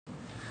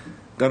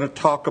Going to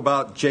talk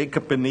about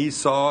Jacob and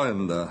Esau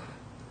and the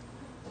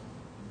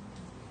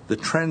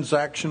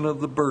transaction of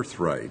the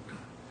birthright.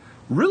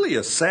 Really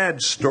a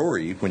sad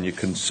story when you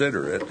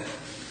consider it.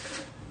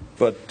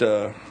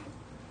 But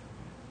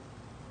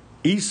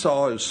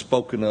Esau is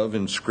spoken of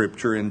in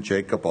Scripture, and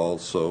Jacob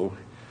also.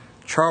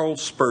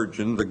 Charles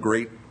Spurgeon, the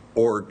great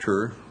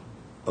orator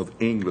of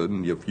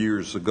England of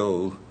years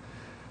ago,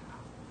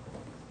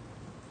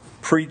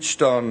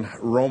 preached on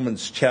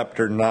Romans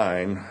chapter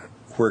 9,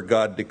 where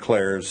God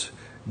declares,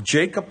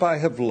 Jacob I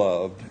have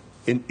loved,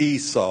 and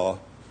Esau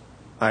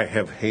I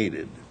have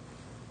hated.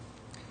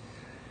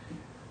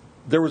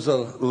 There was a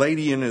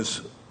lady in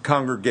his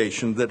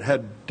congregation that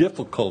had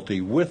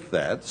difficulty with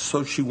that,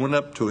 so she went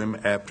up to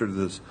him after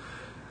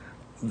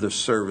the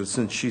service,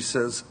 and she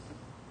says,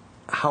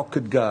 how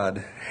could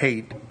God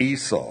hate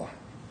Esau?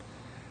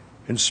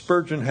 And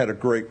Spurgeon had a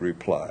great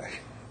reply.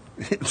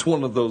 It's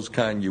one of those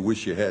kind you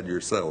wish you had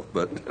yourself,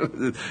 but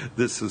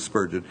this is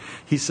Spurgeon.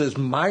 He says,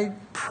 my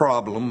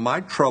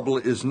trouble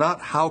is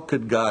not how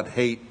could God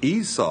hate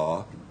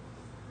Esau,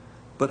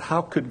 but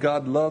how could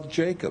God love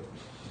Jacob?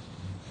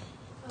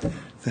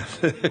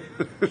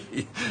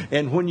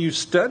 And when you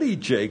study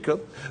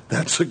Jacob,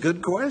 that's a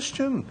good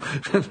question.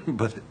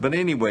 But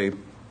anyway,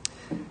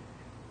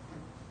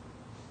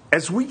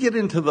 as we get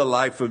into the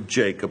life of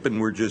Jacob,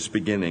 and we're just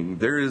beginning,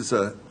 there is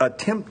a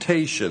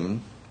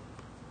temptation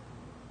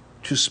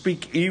to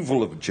speak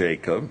evil of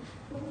Jacob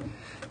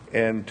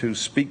and to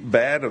speak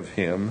bad of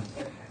him.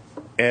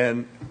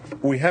 And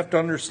we have to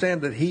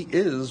understand that he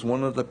is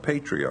one of the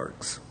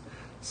patriarchs.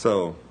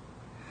 So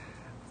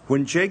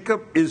when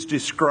Jacob is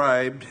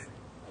described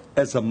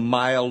as a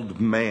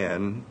mild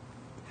man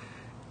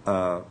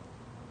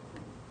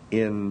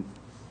in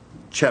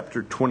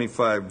chapter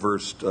 25,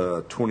 verse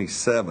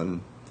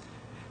 27,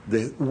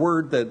 the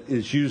word that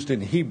is used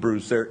in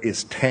Hebrews there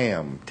is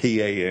tam,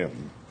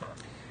 T-A-M.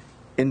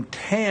 And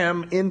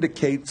tam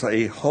indicates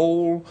a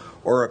whole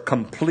or a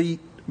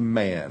complete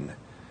man,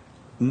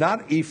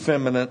 not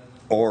effeminate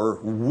or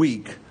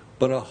weak,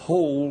 but a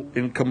whole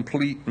and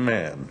complete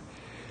man.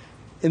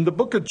 In the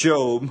book of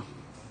Job,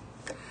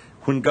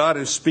 when God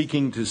is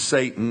speaking to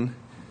Satan,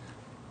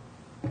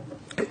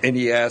 and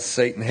he asks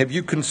Satan, have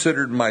you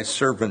considered my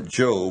servant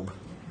Job?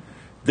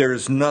 There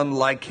is none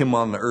like him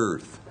on the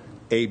earth,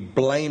 a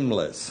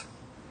blameless,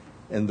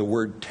 and the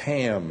word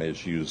tam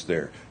is used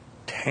there,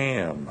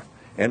 tam,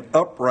 an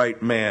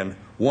upright man,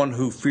 one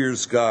who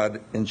fears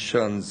God and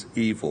shuns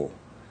evil.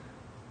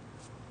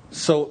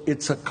 So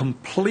it's a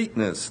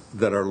completeness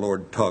that our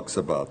Lord talks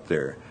about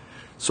there.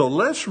 So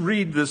let's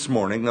read this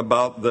morning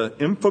about the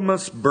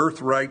infamous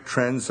birthright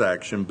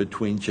transaction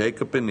between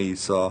Jacob and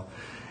Esau,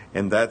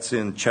 and that's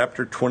in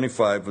chapter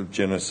 25 of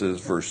Genesis,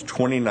 verse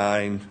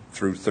 29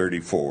 through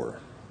 34.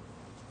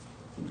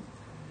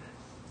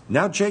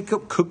 Now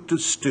Jacob cooked a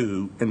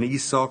stew, and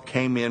Esau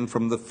came in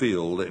from the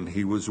field, and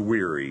he was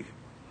weary.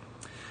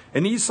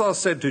 And Esau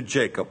said to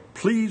Jacob,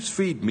 please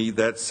feed me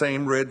that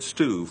same red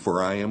stew,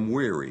 for I am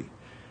weary.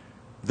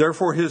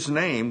 Therefore his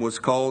name was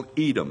called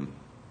Edom.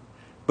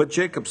 But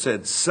Jacob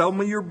said, sell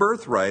me your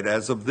birthright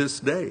as of this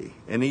day.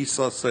 And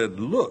Esau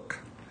said, look,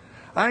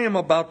 I am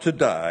about to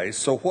die,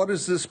 so what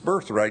is this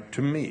birthright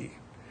to me?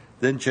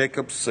 Then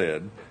Jacob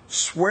said,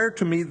 swear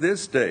to me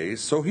this day.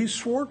 So he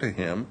swore to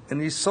him, and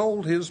he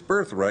sold his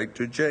birthright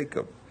to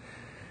Jacob.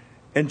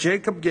 And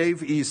Jacob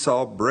gave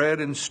Esau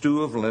bread and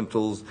stew of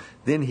lentils.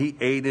 Then he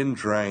ate and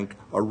drank,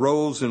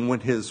 arose and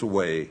went his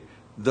way.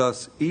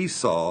 Thus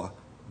Esau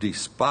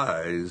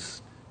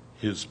despised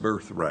his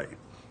birthright.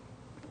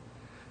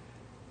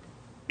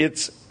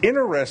 It's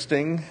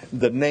interesting,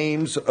 the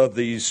names of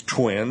these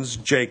twins,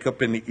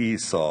 Jacob and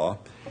Esau.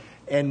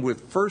 And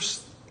with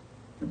first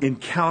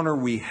encounter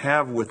we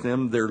have with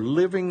them, they're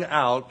living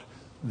out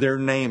their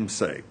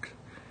namesake.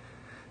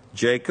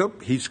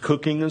 Jacob, he's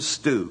cooking a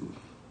stew.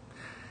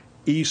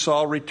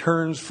 Esau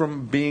returns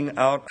from being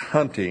out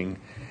hunting,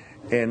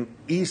 and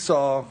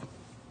Esau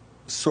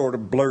sort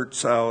of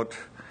blurts out,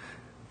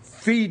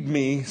 feed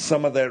me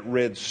some of that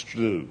red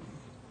stew.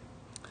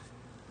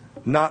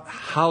 Not,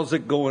 how's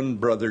it going,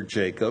 brother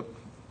Jacob?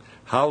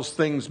 How's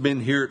things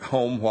been here at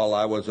home while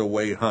I was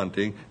away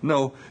hunting?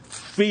 No,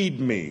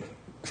 feed me.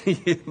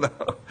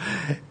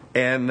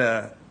 And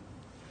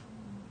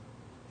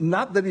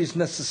not that he's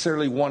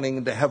necessarily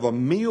wanting to have a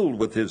meal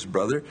with his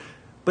brother,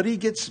 but he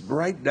gets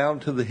right down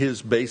to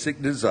his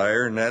basic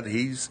desire, and that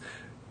he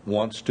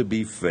wants to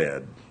be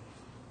fed.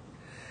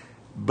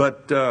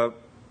 But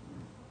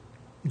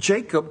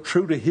Jacob,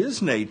 true to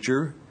his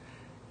nature,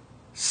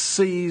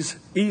 sees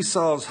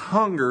Esau's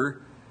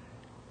hunger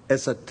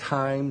as a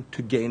time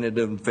to gain an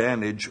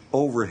advantage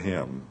over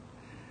him.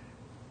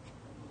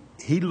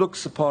 He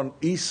looks upon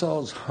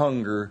Esau's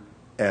hunger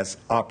as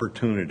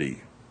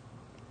opportunity.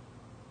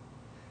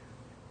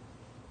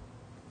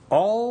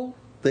 All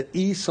that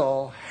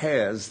Esau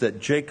has that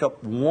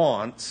Jacob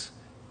wants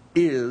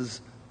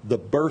is the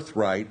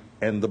birthright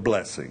and the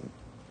blessing.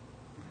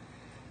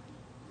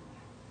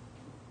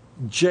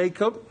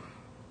 Jacob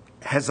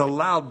has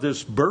allowed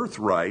this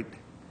birthright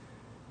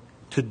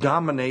to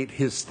dominate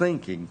his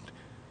thinking.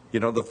 You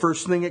know, the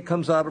first thing that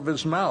comes out of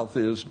his mouth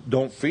is,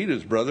 don't feed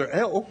his brother.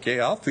 Hey, okay,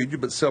 I'll feed you,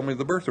 but sell me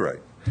the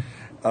birthright.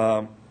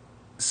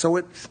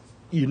 So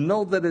you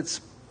know that it's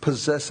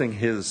possessing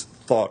his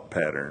thought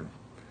pattern.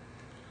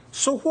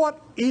 So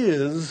what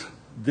is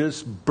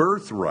this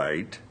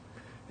birthright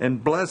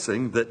and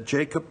blessing that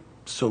Jacob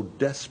so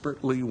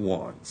desperately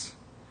wants?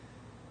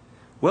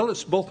 Well,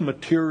 it's both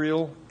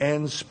material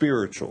and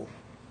spiritual.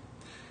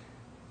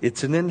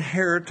 It's an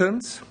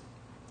inheritance,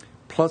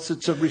 plus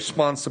it's a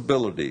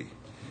responsibility.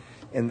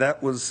 And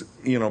that was,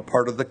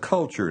 part of the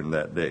culture in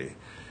that day.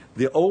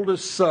 The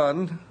oldest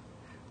son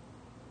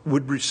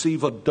would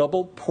receive a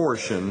double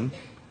portion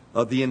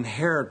of the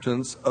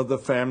inheritance of the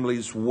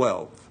family's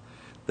wealth.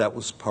 That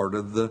was part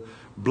of the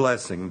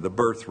blessing, the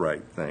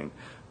birthright thing.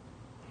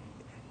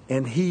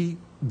 And he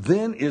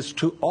then is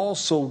to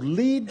also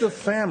lead the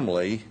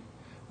family,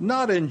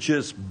 not in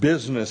just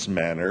business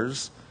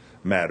matters,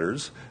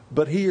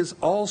 but he is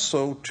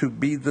also to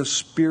be the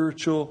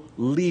spiritual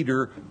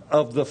leader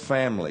of the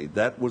family.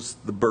 That was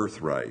the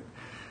birthright.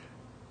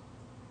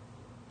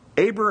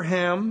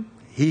 Abraham,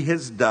 he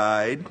has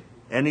died,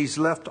 and he's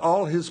left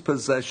all his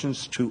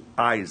possessions to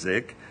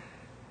Isaac.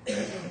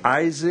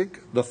 Isaac,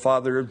 the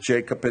father of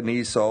Jacob and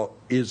Esau,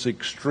 is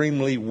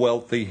extremely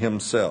wealthy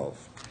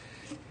himself.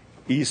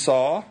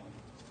 Esau,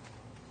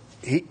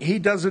 he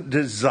doesn't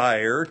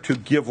desire to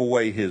give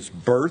away his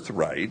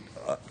birthright.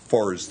 As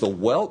far as the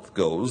wealth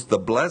goes, the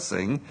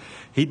blessing,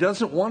 he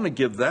doesn't want to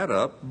give that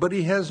up, but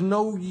he has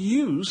no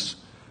use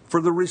for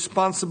the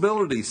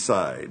responsibility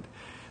side.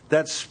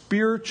 That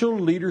spiritual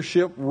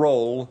leadership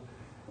role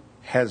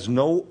has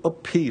no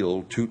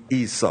appeal to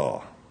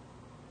Esau.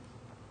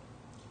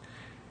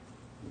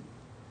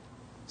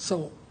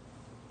 So,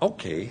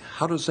 okay,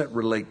 how does that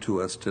relate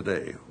to us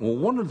today? Well,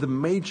 one of the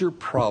major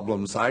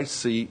problems I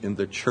see in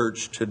the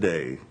church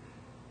today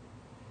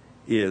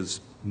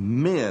is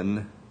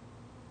men,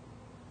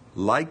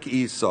 like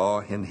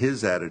Esau in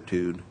his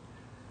attitude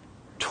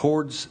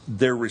towards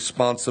their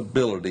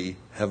responsibility,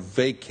 have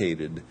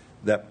vacated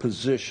that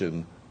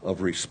position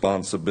of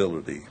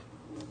responsibility.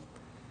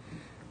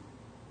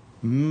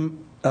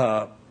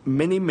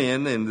 Many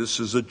men, and this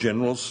is a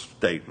general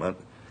statement,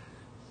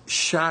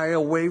 shy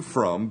away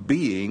from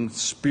being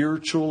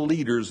spiritual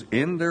leaders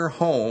in their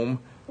home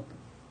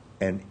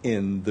and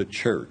in the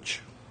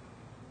church.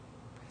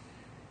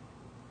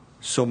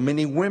 So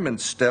many women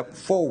step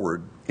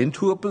forward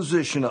into a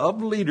position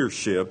of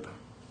leadership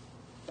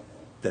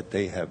that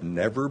they have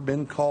never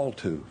been called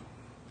to.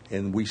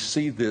 And we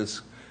see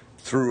this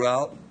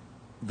throughout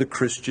the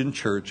Christian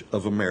Church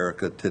of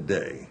America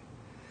today.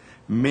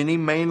 Many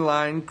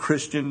mainline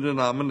Christian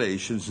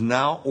denominations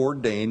now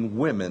ordain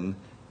women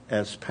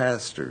as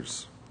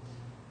pastors.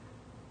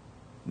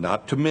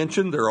 Not to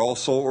mention, they're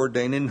also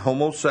ordaining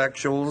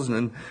homosexuals,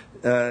 and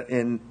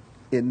in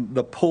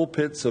the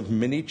pulpits of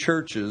many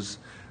churches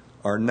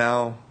are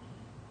now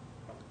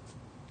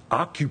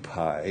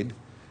occupied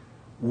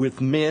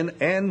with men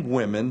and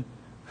women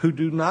who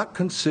do not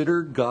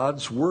consider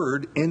God's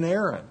word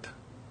inerrant.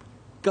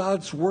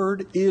 God's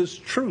word is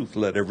truth.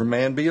 Let every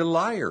man be a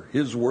liar.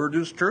 His word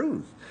is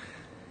truth.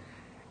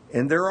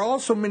 And there are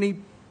also many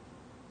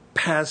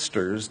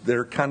pastors that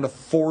are kind of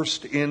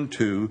forced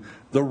into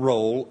the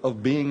role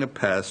of being a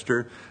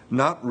pastor,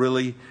 not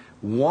really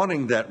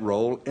wanting that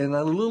role, and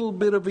a little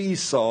bit of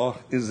Esau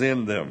is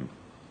in them.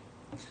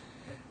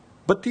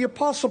 But the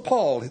Apostle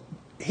Paul,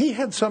 he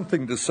had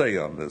something to say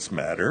on this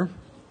matter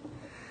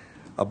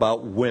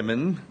about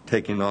women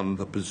taking on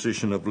the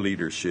position of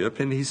leadership,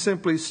 and he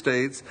simply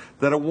states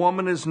that a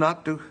woman is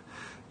not to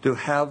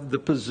have the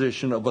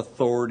position of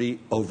authority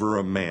over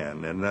a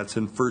man, and that's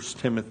in 1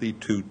 Timothy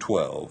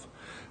 2:12.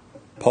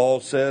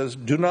 Paul says,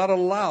 do not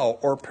allow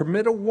or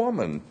permit a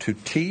woman to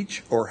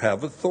teach or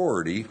have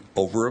authority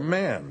over a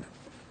man.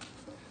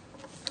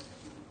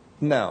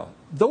 Now,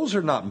 those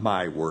are not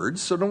my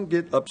words, so don't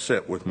get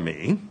upset with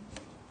me.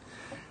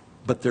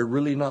 But they're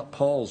really not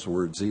Paul's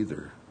words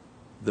either.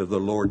 They're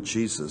the Lord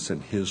Jesus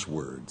and his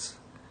words.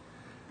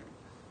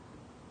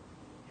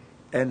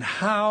 And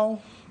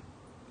how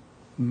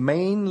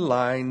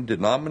mainline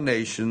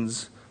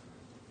denominations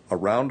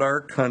around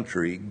our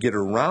country get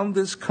around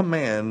this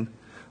command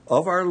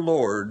of our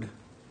Lord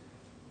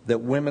that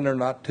women are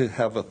not to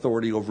have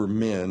authority over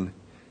men,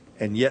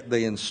 and yet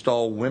they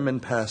install women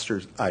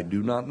pastors, I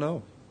do not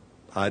know.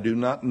 I do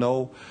not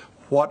know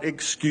what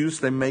excuse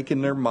they make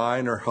in their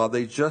mind or how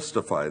they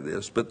justify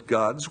this, but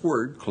God's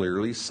word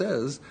clearly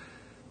says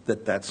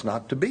that that's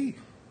not to be.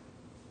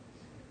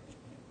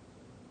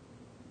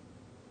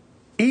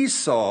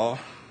 Esau,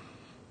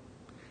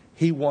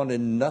 he wanted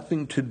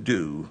nothing to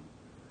do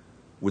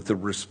with the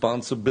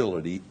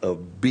responsibility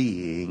of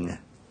being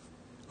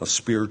a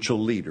spiritual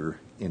leader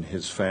in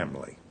his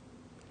family.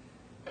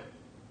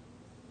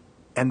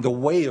 And the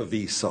way of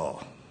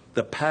Esau,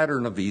 the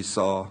pattern of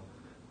Esau,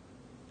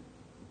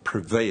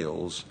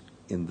 prevails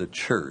in the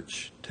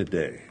church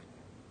today.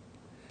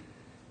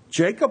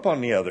 Jacob,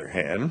 on the other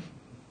hand,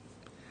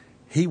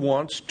 he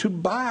wants to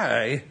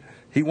buy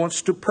He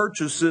wants to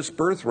purchase this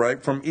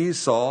birthright from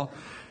Esau,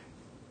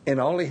 and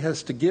all he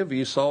has to give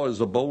Esau is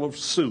a bowl of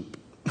soup,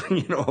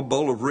 a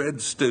bowl of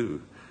red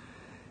stew.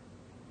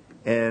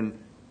 And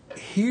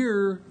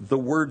hear the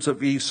words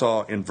of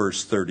Esau in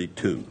verse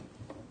 32.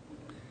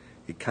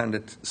 It kind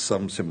of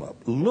sums him up.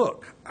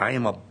 Look, I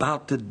am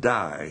about to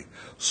die,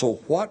 so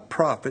what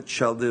profit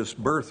shall this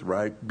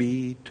birthright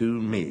be to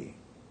me?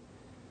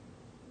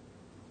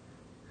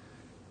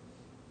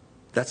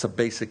 That's a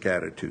basic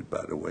attitude,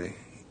 by the way.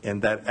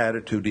 And that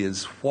attitude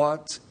is,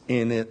 what's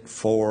in it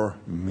for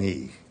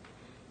me?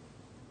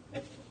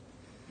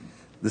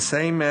 The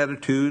same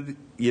attitude,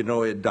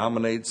 it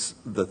dominates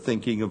the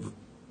thinking of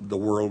the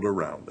world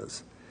around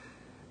us.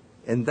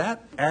 And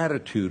that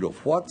attitude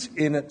of what's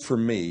in it for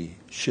me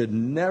should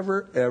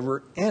never,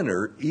 ever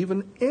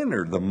even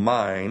enter the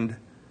mind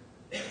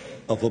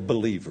of a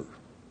believer.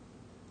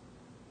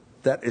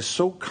 That is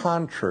so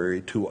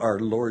contrary to our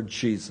Lord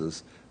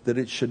Jesus that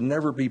it should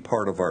never be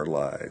part of our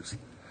lives.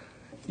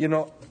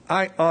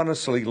 I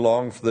honestly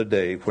long for the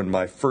day when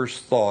my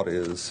first thought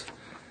is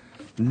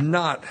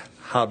not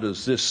how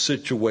does this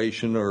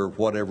situation or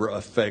whatever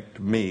affect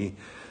me,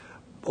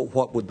 but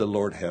what would the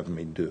Lord have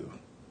me do?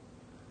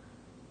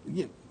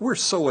 We're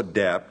so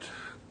adept.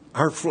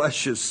 Our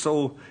flesh is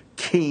so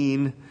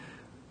keen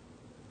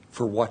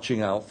for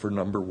watching out for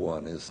number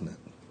one, isn't it?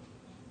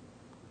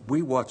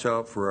 We watch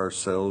out for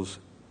ourselves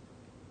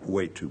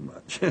way too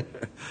much.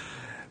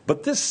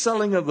 But this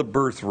selling of the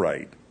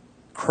birthright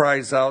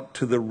cries out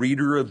to the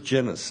reader of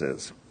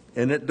Genesis,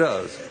 and it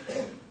does.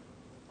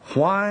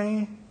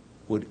 Why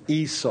would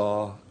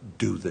Esau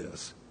do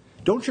this?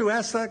 Don't you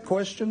ask that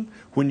question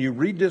when you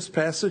read this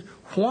passage?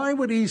 Why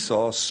would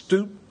Esau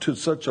stoop to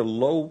such a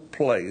low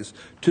place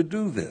to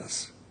do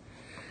this?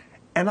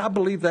 And I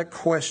believe that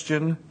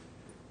question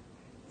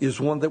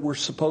is one that we're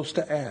supposed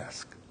to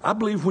ask. I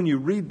believe when you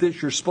read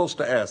this, you're supposed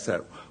to ask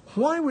that.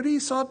 Why would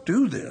Esau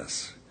do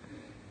this?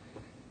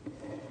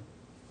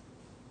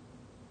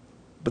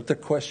 But the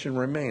question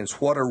remains,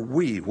 what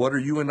are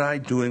you and I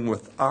doing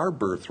with our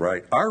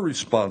birthright, our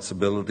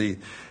responsibility,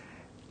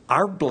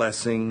 our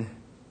blessing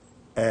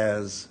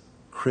as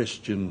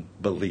Christian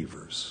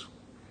believers?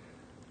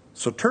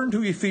 So turn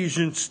to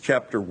Ephesians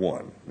chapter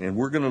 1, and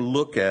we're going to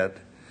look at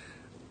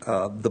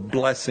the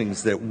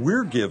blessings that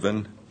we're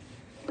given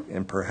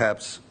and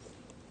perhaps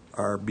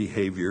our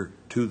behavior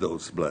to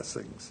those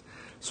blessings.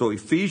 So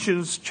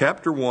Ephesians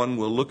chapter 1,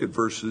 we'll look at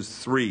verses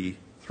 3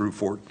 through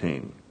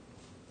 14.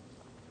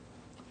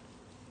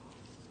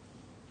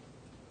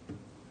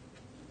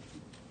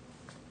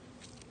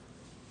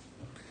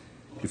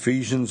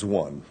 Ephesians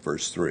 1,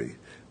 verse 3.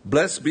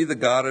 Blessed be the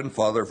God and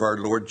Father of our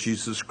Lord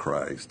Jesus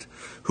Christ,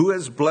 who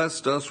has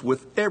blessed us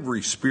with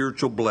every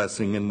spiritual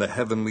blessing in the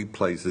heavenly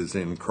places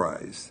in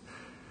Christ,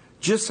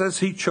 just as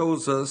he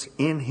chose us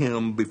in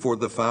him before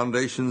the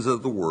foundations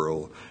of the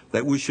world,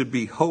 that we should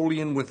be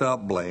holy and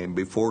without blame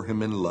before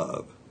him in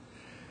love,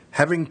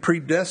 having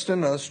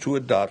predestined us to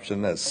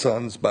adoption as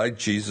sons by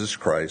Jesus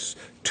Christ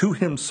to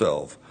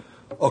himself,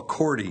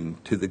 according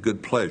to the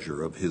good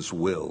pleasure of his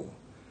will,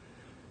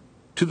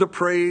 to the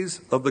praise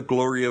of the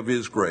glory of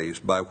his grace,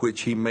 by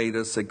which he made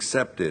us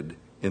accepted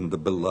in the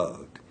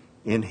beloved.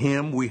 In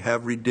him we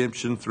have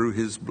redemption through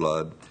his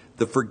blood,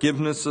 the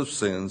forgiveness of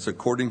sins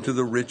according to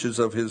the riches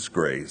of his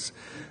grace,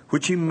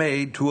 which he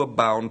made to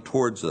abound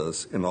towards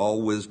us in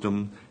all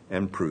wisdom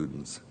and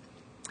prudence,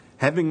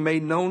 having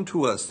made known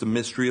to us the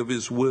mystery of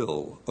his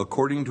will,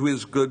 according to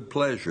his good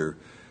pleasure,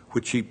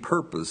 which he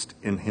purposed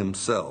in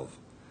himself,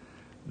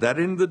 that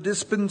in the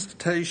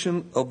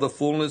dispensation of the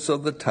fullness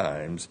of the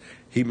times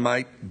he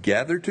might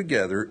gather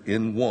together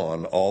in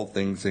one all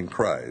things in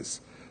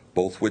Christ,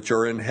 both which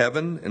are in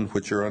heaven and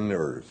which are on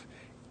earth,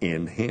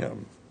 in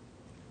him.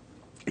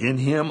 In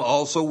him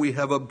also we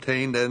have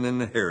obtained an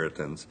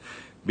inheritance,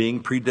 being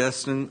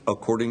predestined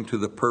according to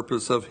the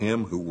purpose of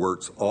him who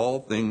works all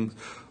things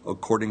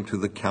according to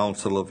the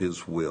counsel of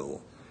his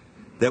will,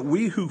 that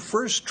we who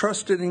first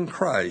trusted in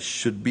Christ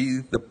should be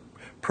the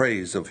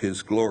praise of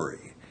his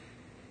glory.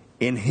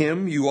 In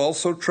him you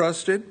also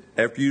trusted,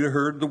 after you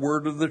heard the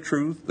word of the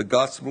truth, the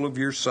gospel of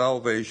your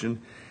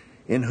salvation,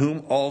 in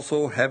whom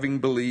also, having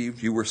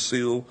believed, you were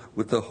sealed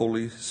with the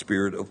Holy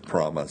Spirit of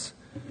promise,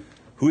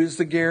 who is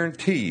the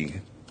guarantee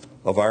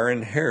of our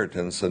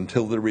inheritance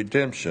until the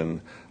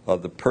redemption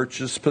of the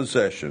purchased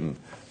possession,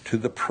 to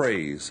the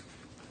praise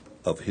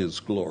of his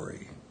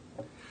glory.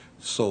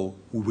 So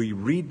we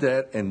read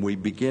that and we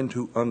begin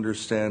to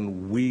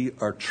understand we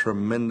are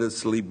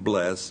tremendously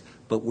blessed,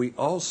 but we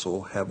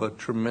also have a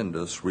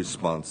tremendous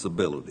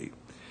responsibility.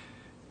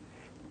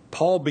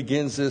 Paul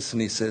begins this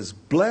and he says,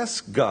 bless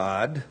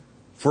God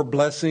for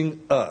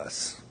blessing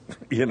us.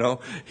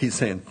 He's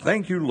saying,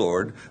 thank you,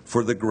 Lord,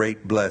 for the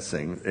great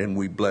blessing, and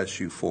we bless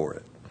you for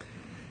it.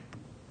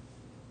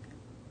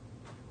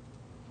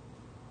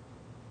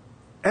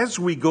 As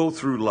we go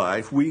through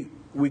life, we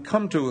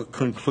come to a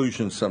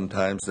conclusion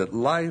sometimes that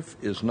life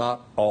is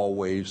not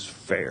always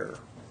fair.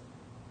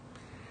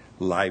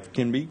 Life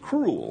can be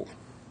cruel.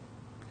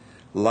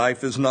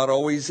 Life is not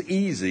always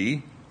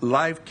easy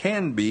life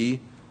can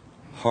be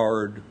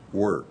hard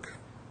work.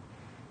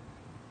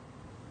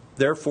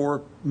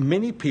 Therefore,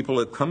 many people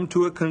have come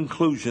to a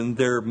conclusion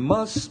there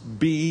must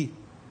be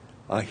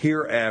a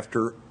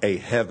hereafter, a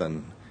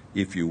heaven,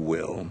 if you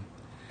will.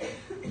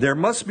 There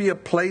must be a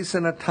place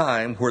and a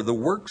time where the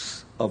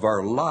works of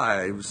our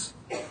lives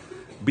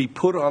be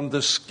put on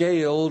the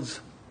scales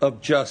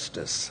of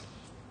justice.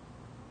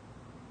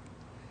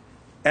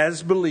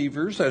 As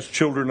believers, as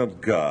children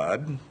of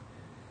God,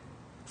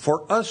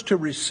 for us to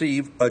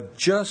receive a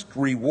just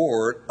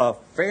reward, a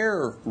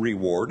fair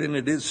reward, and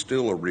it is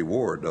still a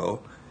reward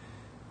though,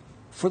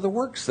 for the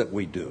works that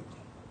we do.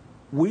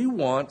 We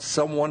want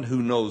someone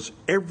who knows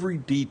every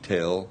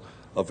detail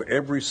of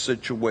every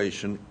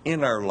situation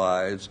in our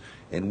lives,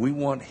 and we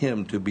want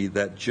him to be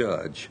that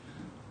judge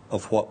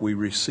of what we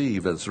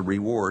receive as a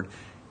reward,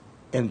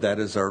 and that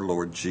is our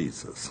Lord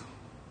Jesus.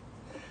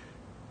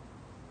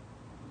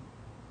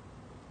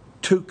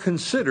 To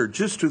consider,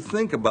 just to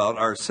think about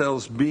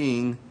ourselves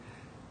being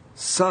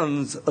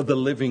sons of the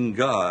living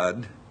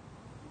God,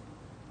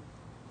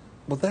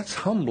 well, that's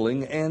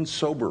humbling and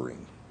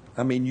sobering.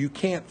 I mean, you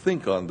can't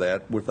think on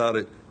that without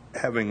it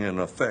having an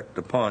effect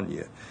upon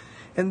you.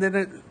 And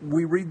then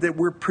we read that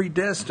we're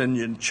predestined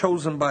and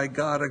chosen by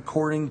God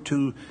according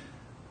to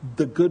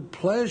the good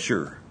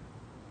pleasure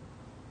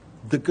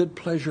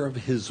of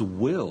his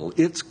will.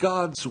 It's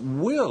God's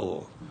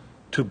will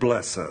to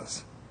bless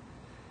us.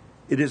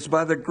 It is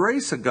by the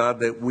grace of God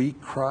that we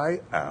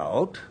cry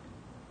out,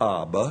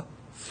 Abba,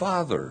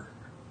 Father.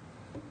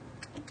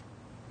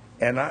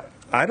 And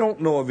I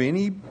don't know of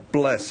any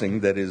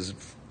blessing that is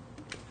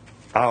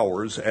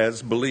ours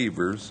as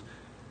believers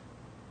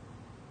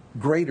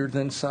greater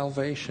than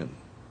salvation.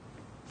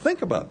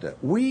 Think about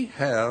that. We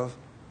have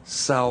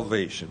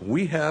salvation.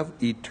 We have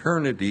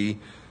eternity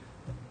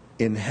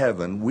in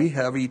heaven. We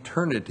have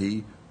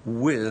eternity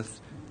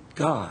with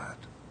God.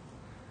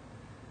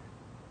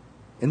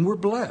 And we're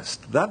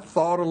blessed. That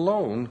thought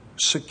alone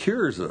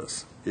secures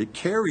us. It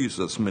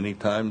carries us many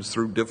times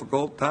through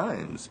difficult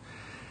times.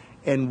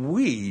 And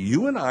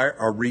you and I,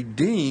 are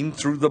redeemed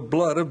through the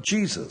blood of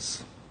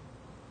Jesus.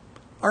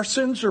 Our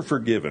sins are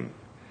forgiven.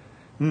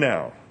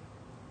 Now,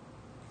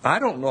 I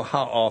don't know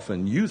how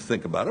often you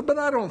think about it, but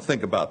I don't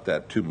think about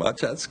that too much.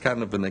 That's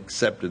kind of an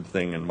accepted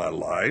thing in my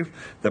life,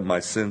 that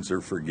my sins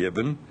are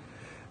forgiven.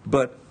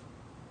 But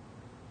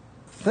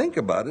think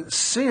about it.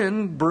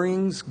 Sin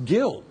brings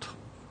guilt.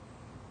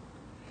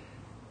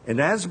 And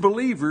as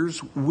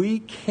believers, we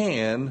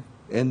can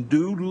and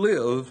do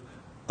live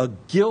a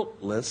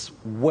guiltless,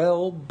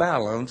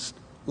 well-balanced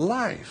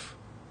life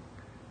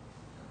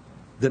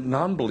that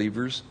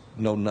non-believers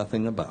know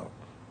nothing about.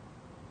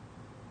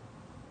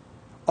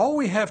 All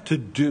we have to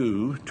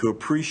do to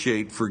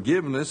appreciate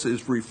forgiveness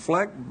is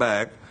reflect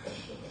back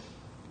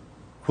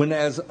when,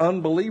 as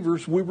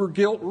unbelievers, we were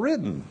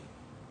guilt-ridden.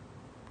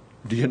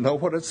 Do you know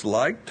what it's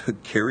like to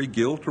carry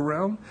guilt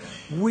around?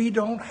 We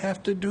don't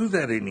have to do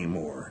that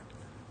anymore.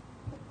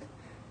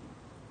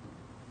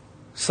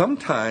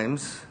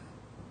 Sometimes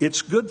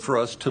it's good for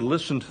us to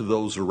listen to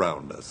those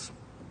around us.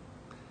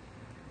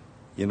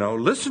 You know,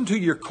 listen to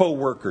your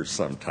coworkers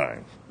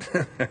sometime.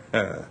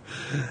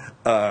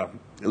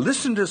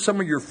 Listen to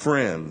some of your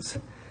friends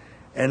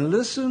and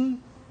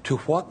listen to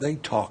what they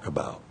talk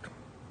about.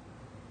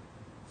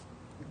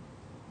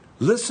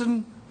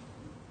 Listen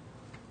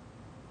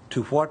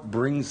to what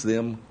brings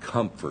them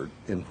comfort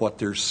in what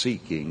they're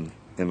seeking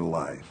in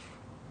life.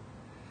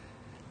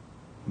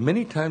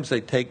 Many times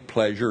they take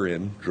pleasure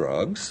in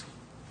drugs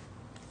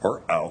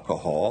or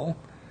alcohol.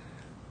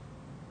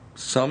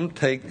 Some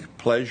take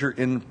pleasure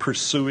in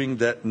pursuing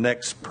that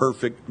next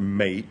perfect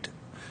mate,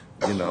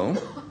 you know,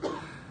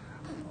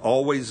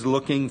 always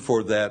looking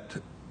for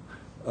that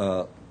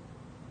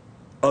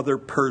other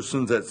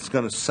person that's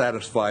going to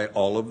satisfy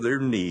all of their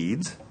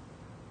needs.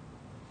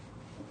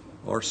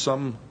 Or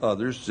some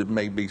others that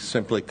may be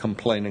simply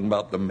complaining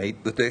about the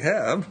mate that they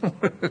have.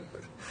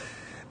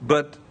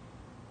 But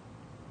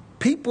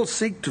people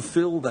seek to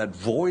fill that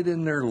void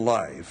in their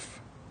life.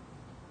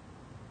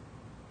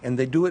 And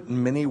they do it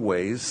in many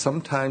ways.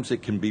 Sometimes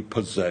it can be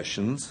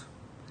possessions.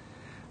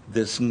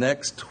 This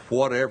next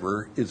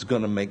whatever is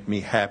going to make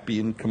me happy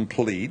and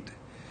complete.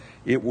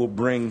 It will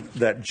bring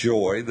that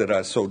joy that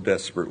I so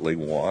desperately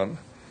want.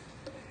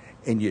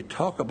 And you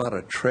talk about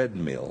a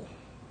treadmill.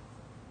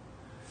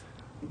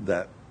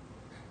 That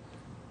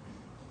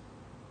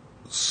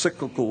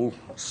cyclical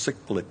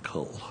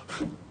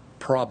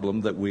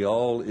problem that we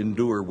all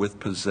endure with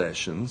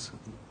possessions.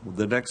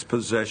 The next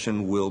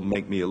possession will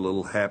make me a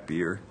little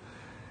happier,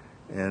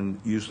 and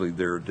usually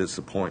they're a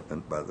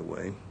disappointment, by the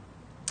way.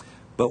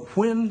 But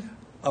when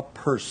a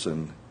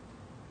person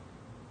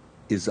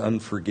is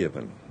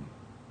unforgiven,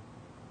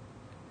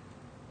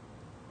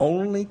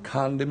 only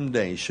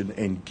condemnation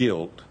and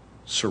guilt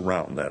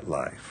surround that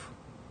life.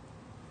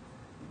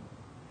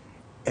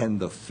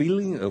 And the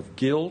feeling of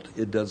guilt,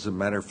 it doesn't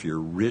matter if you're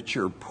rich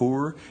or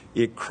poor,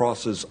 it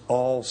crosses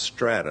all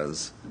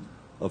stratas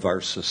of our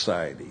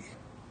society.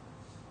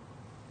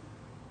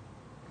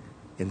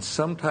 And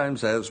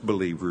sometimes as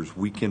believers,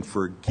 we can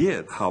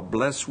forget how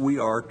blessed we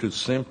are to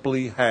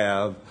simply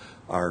have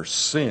our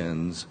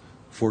sins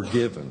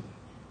forgiven.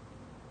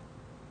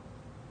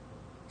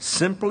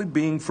 Simply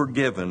being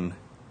forgiven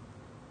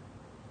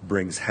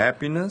brings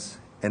happiness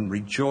and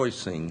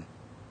rejoicing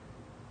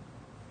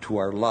to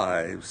our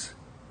lives,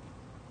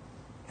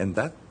 and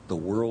that the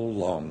world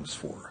longs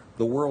for.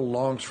 The world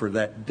longs for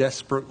that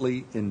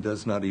desperately and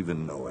does not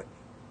even know it.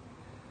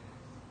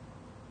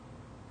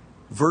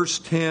 Verse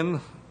 10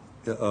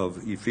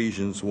 of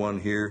Ephesians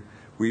 1 here,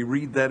 we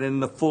read that in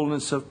the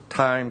fullness of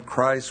time,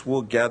 Christ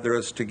will gather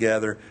us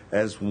together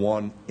as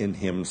one in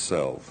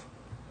himself.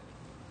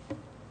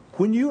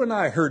 When you and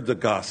I heard the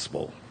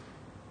gospel,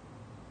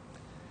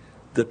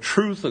 the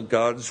truth of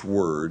God's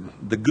word,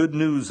 the good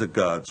news of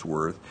God's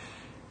word,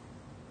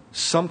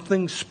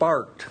 something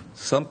sparked.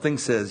 Something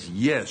says,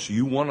 yes,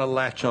 you want to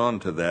latch on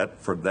to that,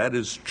 for that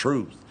is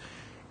truth.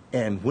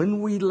 And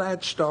when we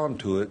latched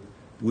onto it,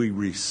 we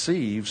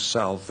received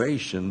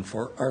salvation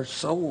for our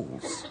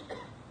souls.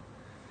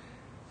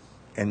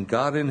 And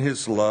God in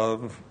his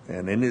love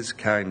and in his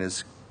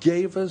kindness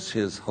gave us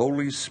his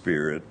Holy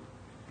Spirit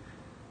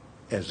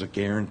as a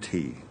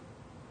guarantee.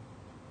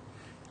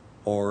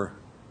 Or,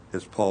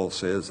 as Paul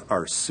says,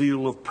 our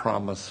seal of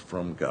promise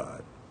from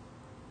God.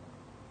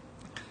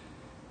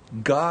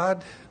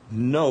 God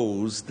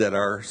knows that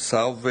our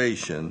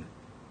salvation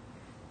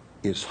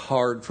is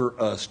hard for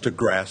us to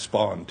grasp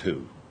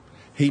onto.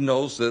 He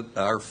knows that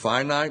our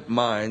finite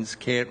minds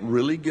can't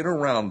really get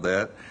around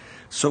that.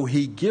 So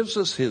he gives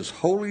us his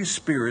Holy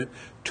Spirit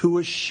to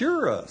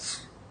assure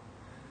us,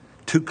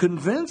 to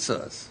convince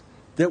us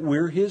that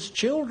we're his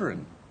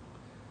children.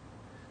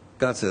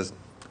 God says,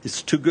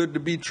 it's too good to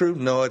be true?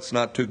 No, it's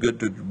not too good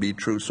to be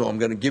true, so I'm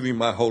going to give you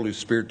my Holy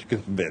Spirit to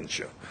convince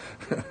you.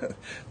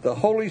 The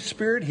Holy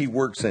Spirit, he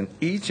works in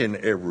each and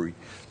every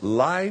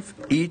life,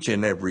 each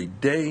and every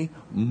day,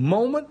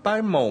 moment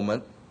by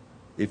moment,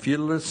 if you're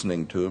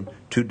listening to him,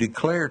 to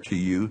declare to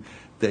you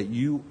that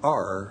you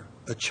are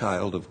a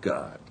child of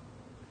God.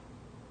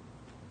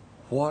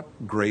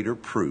 What greater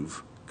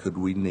proof could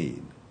we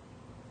need?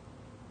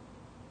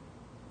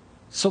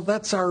 So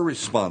that's our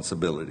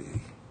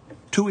responsibility,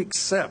 to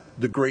accept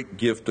the great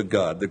gift of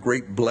God, the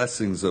great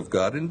blessings of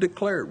God, and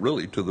declare it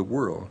really to the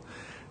world.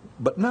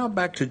 But now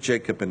back to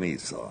Jacob and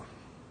Esau.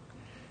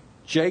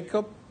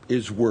 Jacob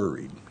is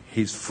worried.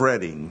 He's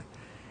fretting.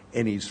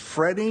 And he's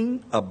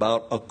fretting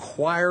about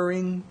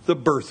acquiring the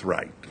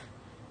birthright.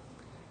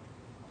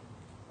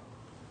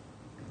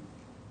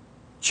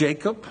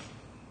 Jacob,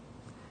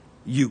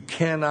 you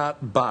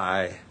cannot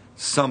buy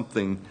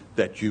something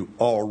that you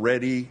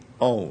already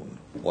own.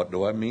 What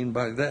do I mean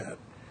by that?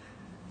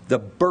 The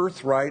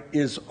birthright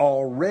is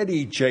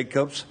already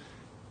Jacob's,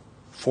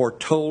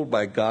 foretold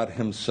by God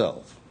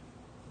himself,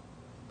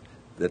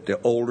 that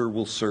the older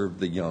will serve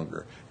the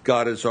younger.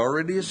 God has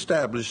already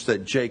established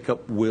that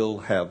Jacob will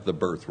have the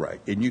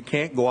birthright. And you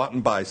can't go out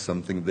and buy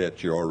something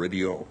that you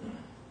already own.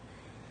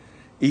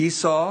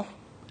 Esau,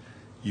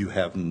 you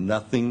have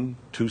nothing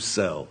to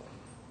sell.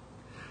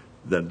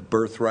 The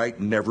birthright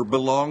never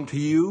belonged to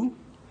you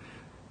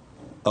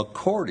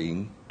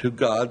according to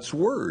God's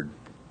word.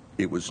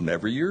 It was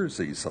never yours,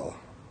 Esau.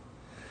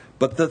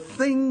 But the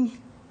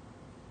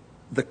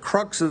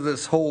crux of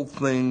this whole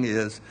thing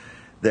is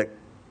that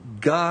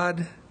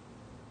God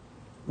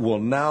will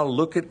now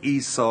look at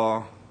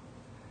Esau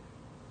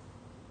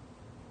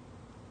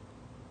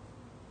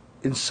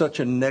in such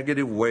a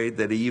negative way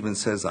that he even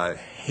says, I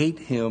hate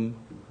him,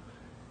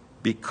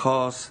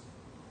 because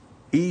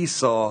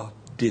Esau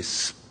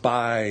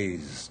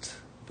despised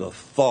the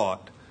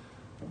thought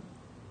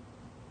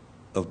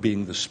of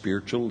being the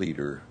spiritual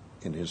leader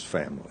in his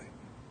family.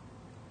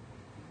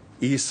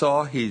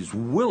 Esau, he's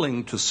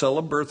willing to sell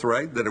a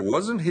birthright that it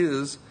wasn't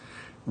his,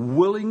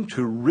 willing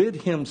to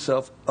rid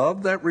himself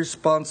of that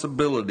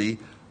responsibility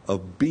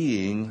of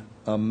being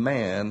a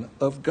man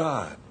of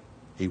God.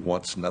 He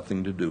wants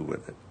nothing to do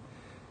with it.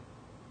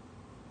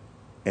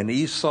 And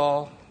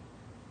Esau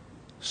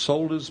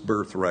sold his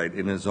birthright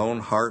in his own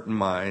heart and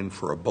mind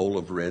for a bowl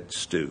of red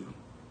stew.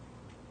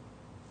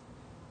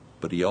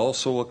 But he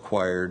also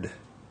acquired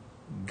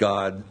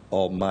God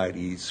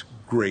Almighty's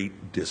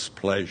great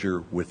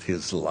displeasure with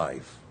his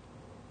life.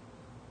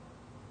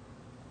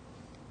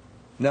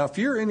 Now, if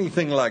you're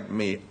anything like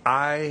me,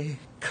 I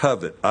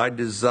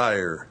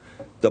desire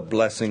the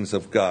blessings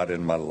of God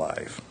in my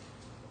life.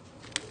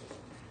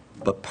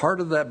 But part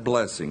of that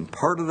blessing,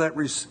 part of that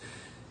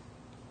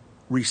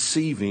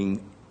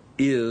receiving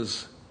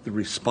is the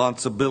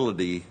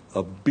responsibility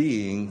of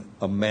being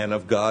a man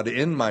of God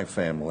in my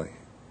family.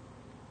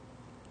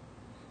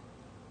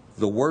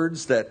 The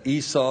words that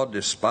Esau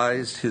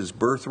despised his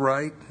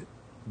birthright,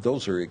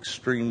 those are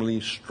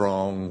extremely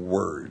strong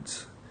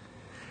words.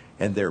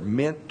 And they're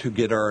meant to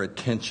get our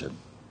attention.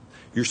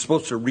 You're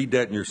supposed to read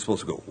that and you're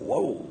supposed to go,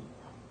 whoa,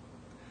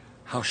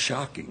 how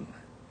shocking.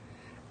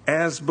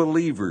 As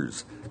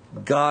believers,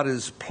 God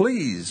is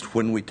pleased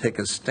when we take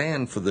a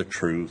stand for the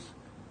truth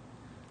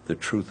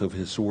of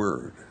his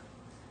word.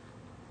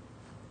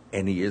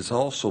 And he is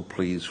also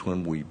pleased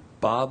when we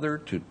bother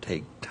to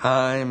take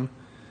time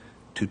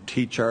to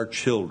teach our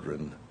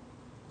children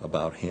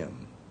about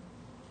him.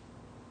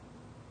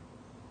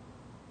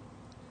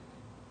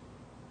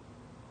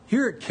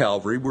 Here at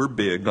Calvary, we're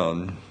big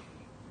on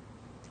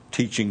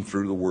teaching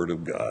through the Word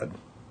of God.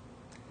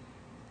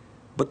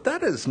 But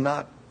that is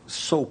not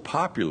so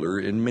popular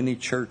in many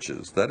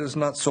churches. That is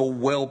not so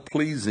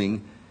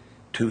well-pleasing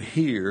to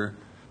hear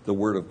the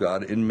Word of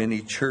God in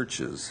many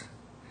churches.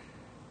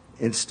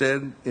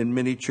 Instead, in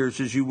many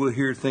churches, you will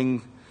hear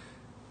things,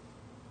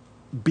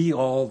 be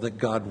all that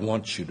God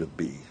wants you to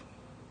be.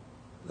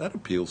 That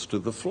appeals to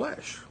the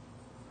flesh.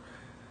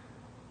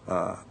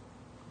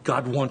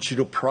 God wants you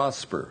to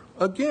prosper.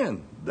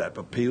 Again, that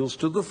appeals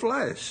to the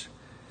flesh.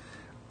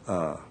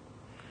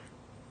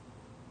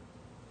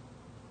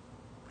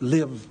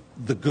 Live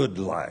the good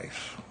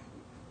life.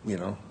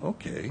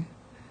 Okay.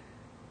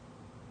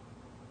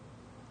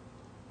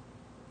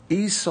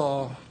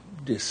 Esau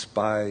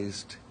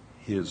despised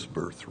his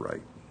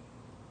birthright.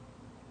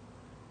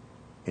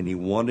 And he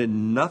wanted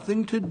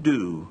nothing to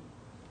do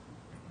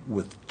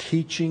with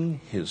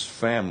teaching his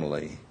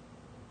family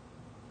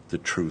the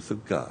truth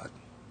of God.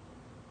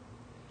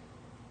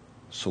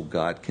 So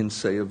God can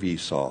say of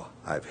Esau,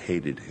 I've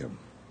hated him.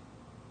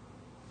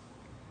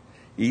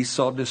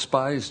 Esau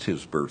despised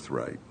his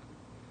birthright.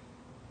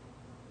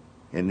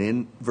 And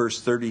in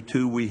verse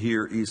 32, we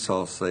hear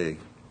Esau say,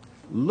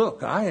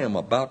 look, I am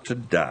about to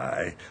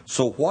die,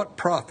 so what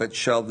profit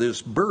shall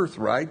this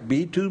birthright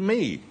be to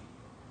me?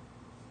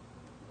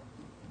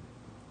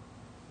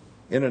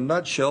 In a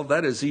nutshell,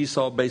 that is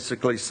Esau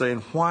basically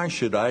saying, why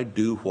should I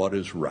do what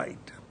is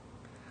right?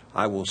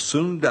 I will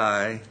soon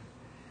die,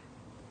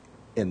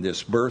 and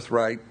this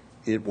birthright,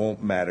 it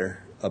won't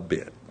matter a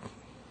bit.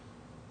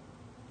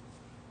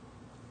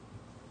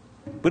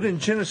 But in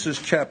Genesis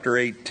chapter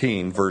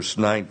 18, verse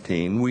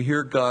 19, we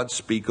hear God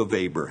speak of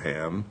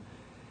Abraham,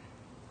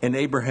 and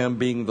Abraham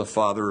being the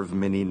father of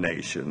many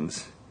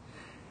nations.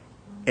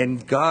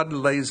 And God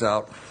lays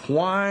out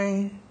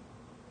why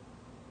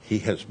he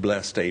has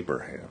blessed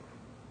Abraham.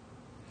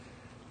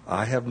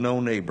 I have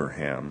known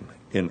Abraham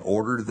in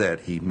order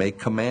that he may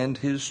command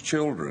his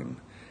children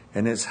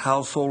and his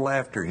household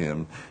after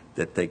him,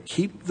 that they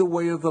keep the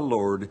way of the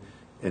Lord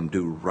and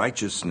do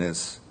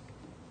righteousness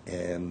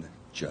and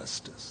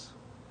justice.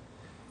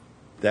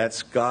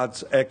 That's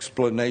God's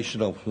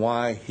explanation of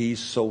why he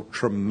so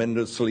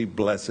tremendously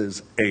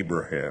blesses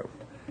Abraham.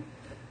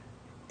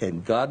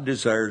 And God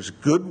desires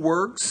good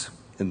works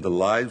in the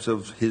lives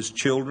of his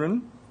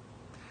children,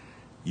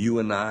 you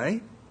and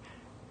I.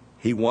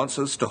 He wants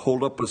us to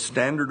hold up a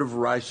standard of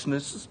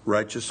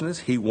righteousness.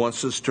 He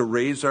wants us to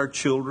raise our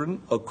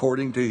children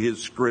according to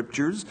his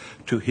scriptures,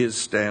 to his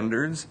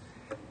standards.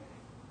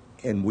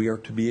 And we are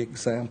to be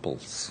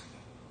examples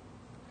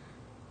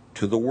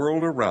to the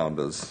world around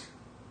us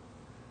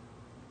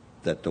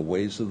that the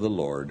ways of the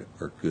Lord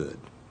are good.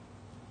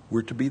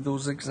 We're to be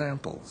those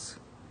examples.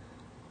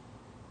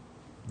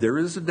 There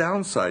is a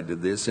downside to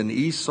this, and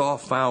Esau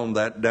found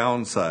that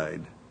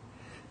downside.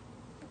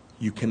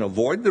 You can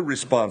avoid the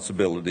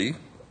responsibility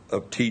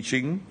of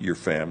teaching your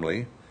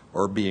family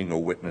or being a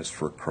witness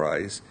for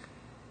Christ,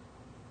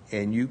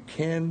 and you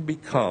can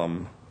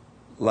become,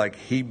 like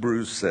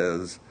Hebrews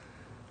says,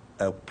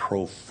 a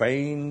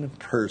profane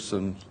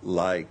person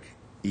like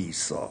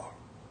Esau.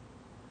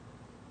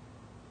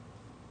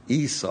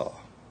 Esau,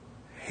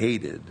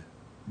 hated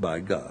by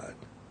God.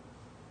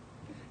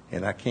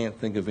 And I can't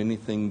think of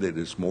anything that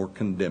is more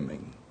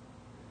condemning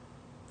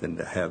than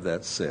to have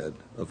that said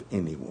of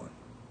anyone.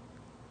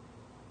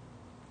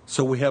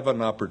 So we have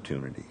an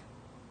opportunity.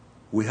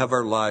 We have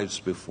our lives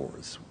before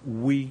us.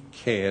 We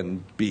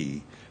can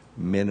be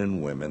men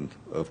and women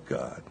of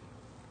God.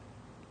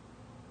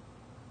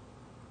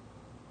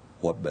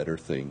 What better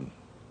thing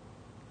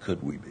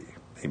could we be?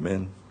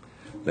 Amen.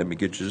 Let me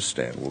get you to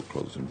stand. We'll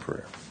close in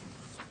prayer.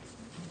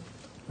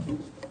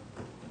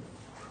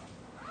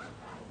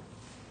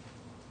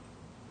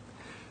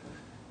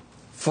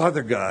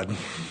 Father God,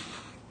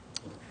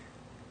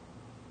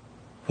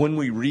 when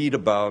we read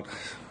about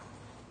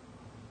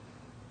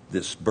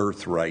this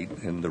birthright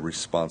and the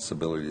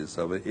responsibilities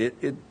of it,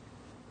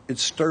 it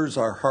stirs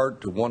our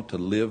heart to want to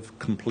live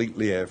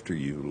completely after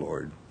you,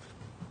 Lord.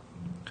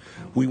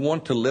 We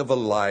want to live a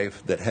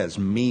life that has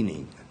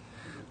meaning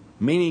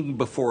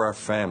before our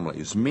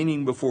families,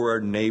 meaning before our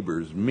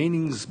neighbors,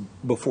 meanings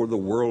before the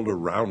world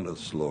around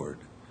us, Lord.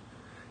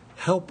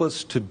 Help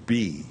us to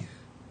be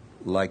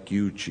like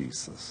you,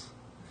 Jesus.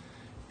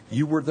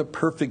 You were the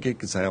perfect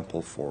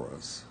example for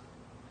us.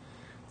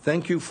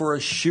 Thank you for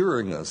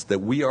assuring us that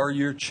we are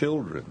your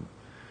children.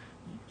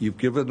 You've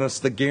given us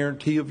the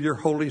guarantee of your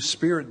Holy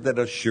Spirit that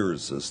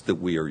assures us that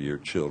we are your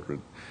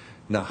children.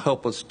 Now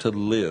help us to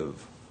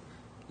live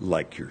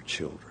like your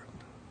children.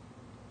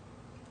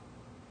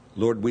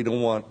 Lord, we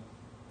don't want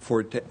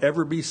for it to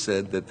ever be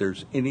said that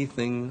there's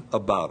anything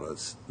about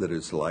us that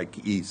is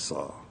like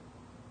Esau.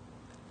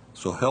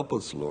 So help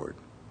us, Lord.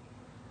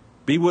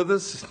 Be with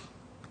us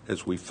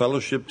as we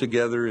fellowship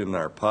together in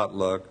our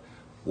potluck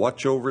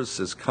Watch over us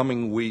this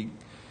coming week.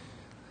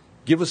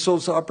 Give us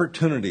those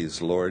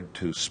opportunities, Lord,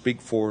 to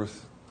speak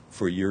forth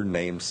for your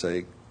name's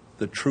sake,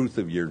 the truth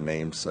of your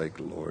name's sake,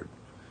 Lord.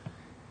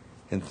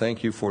 And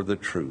thank you for the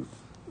truth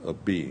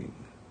of being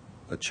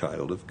a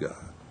child of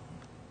God.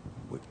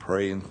 We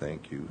pray and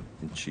thank you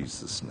in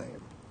Jesus'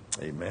 name.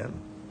 Amen.